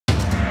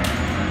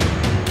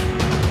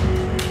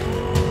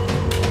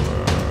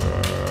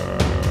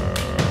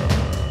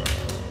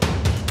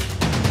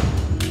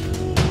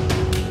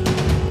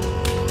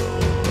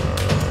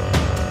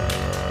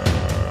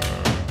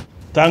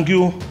Thank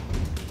you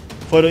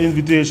for the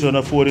invitation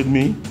afforded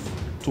me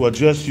to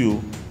address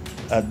you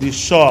at this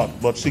short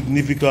but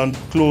significant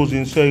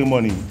closing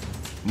ceremony,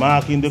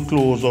 marking the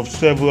close of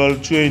several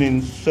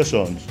training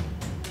sessions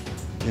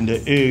in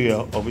the area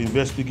of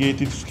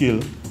investigative skill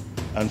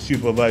and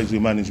supervisory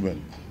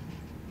management.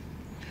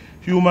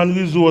 Human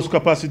resource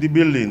capacity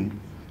building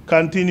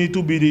continues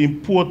to be the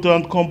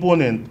important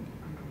component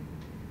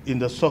in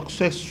the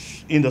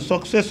successes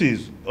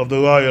of the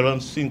Royal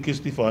and St.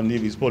 Christopher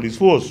Navy's Police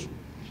Force.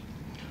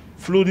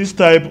 Through this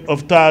type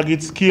of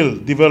target skill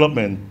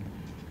development,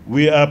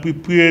 we are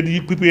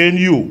preparing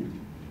you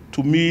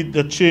to meet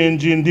the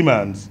changing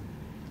demands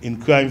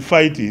in crime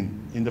fighting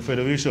in the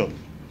Federation.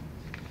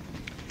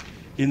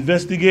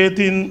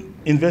 Investigating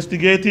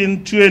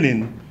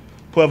training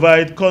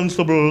provides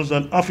constables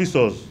and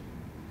officers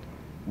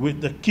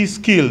with the key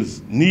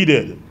skills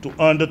needed to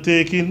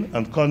undertaking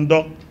and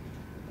conduct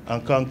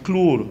and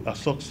conclude a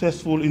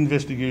successful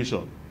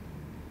investigation.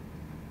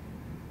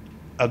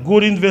 A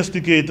good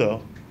investigator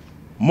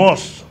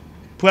must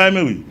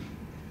primarily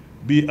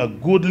be a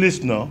good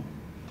listener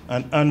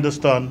and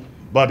understand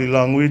body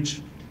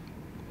language.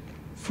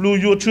 Through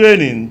your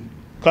training,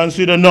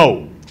 consider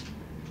now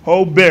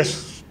how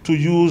best to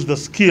use the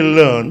skill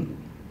learned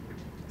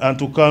and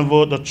to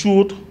convert the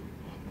truth,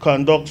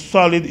 conduct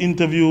solid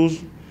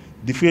interviews,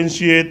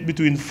 differentiate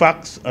between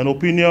facts and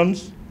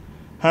opinions,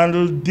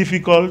 handle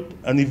difficult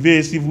and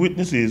evasive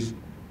witnesses,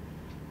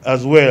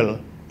 as well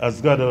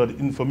as gathered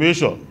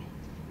information.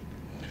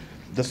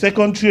 The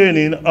second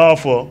training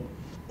offered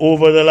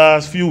over the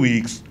last few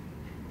weeks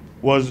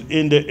was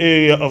in the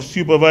area of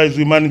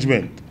supervisory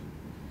management.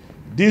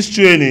 This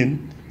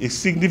training is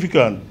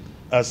significant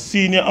as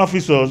senior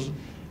officers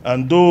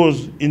and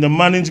those in the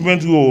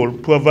management role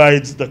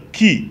provides the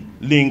key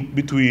link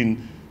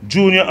between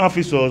junior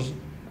officers,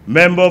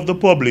 members of the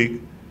public,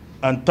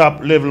 and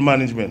top-level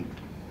management.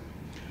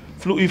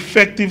 Through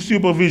effective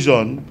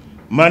supervision,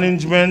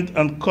 management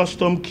and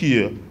custom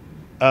care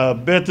are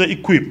better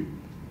equipped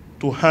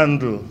to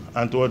handle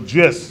and to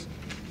address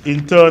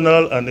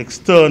internal and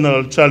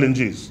external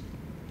challenges.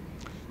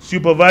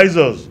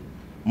 Supervisors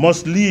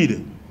must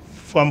lead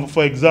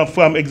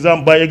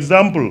by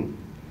example,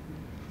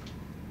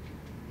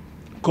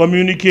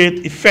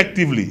 communicate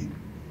effectively,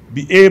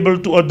 be able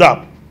to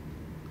adapt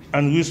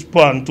and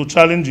respond to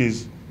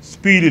challenges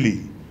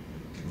speedily,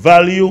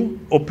 value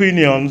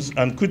opinions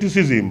and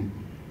criticism,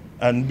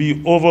 and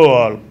be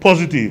overall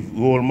positive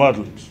role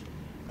models.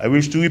 I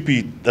wish to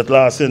repeat that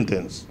last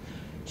sentence.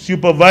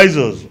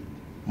 Supervisors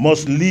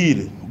must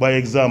lead by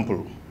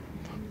example,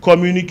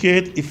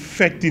 communicate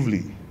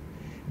effectively,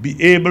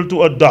 be able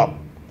to adapt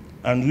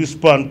and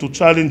respond to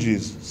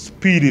challenges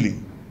speedily,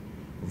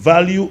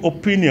 value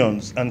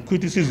opinions and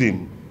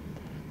criticism,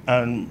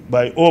 and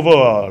by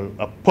overall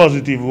a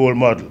positive role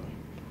model.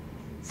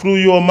 Through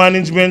your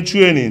management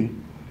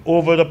training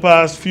over the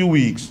past few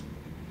weeks,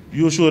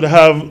 you should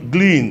have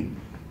gleaned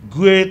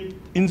great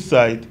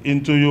insight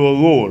into your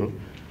role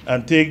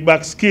and take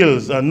back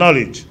skills and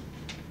knowledge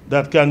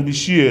that can be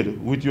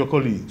shared with your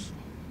colleagues.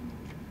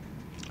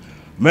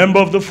 Member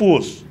of the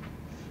force,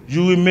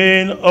 you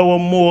remain our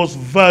most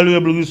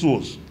valuable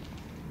resource.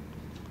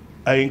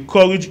 I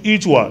encourage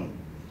each one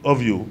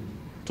of you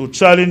to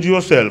challenge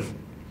yourself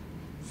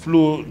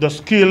through the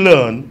skill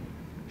learned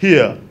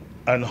here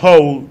and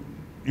how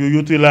you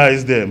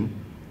utilize them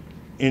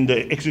in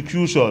the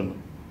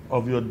execution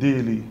of your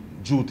daily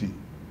duty.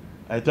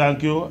 I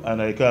thank you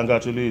and I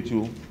congratulate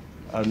you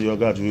on your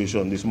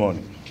graduation this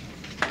morning.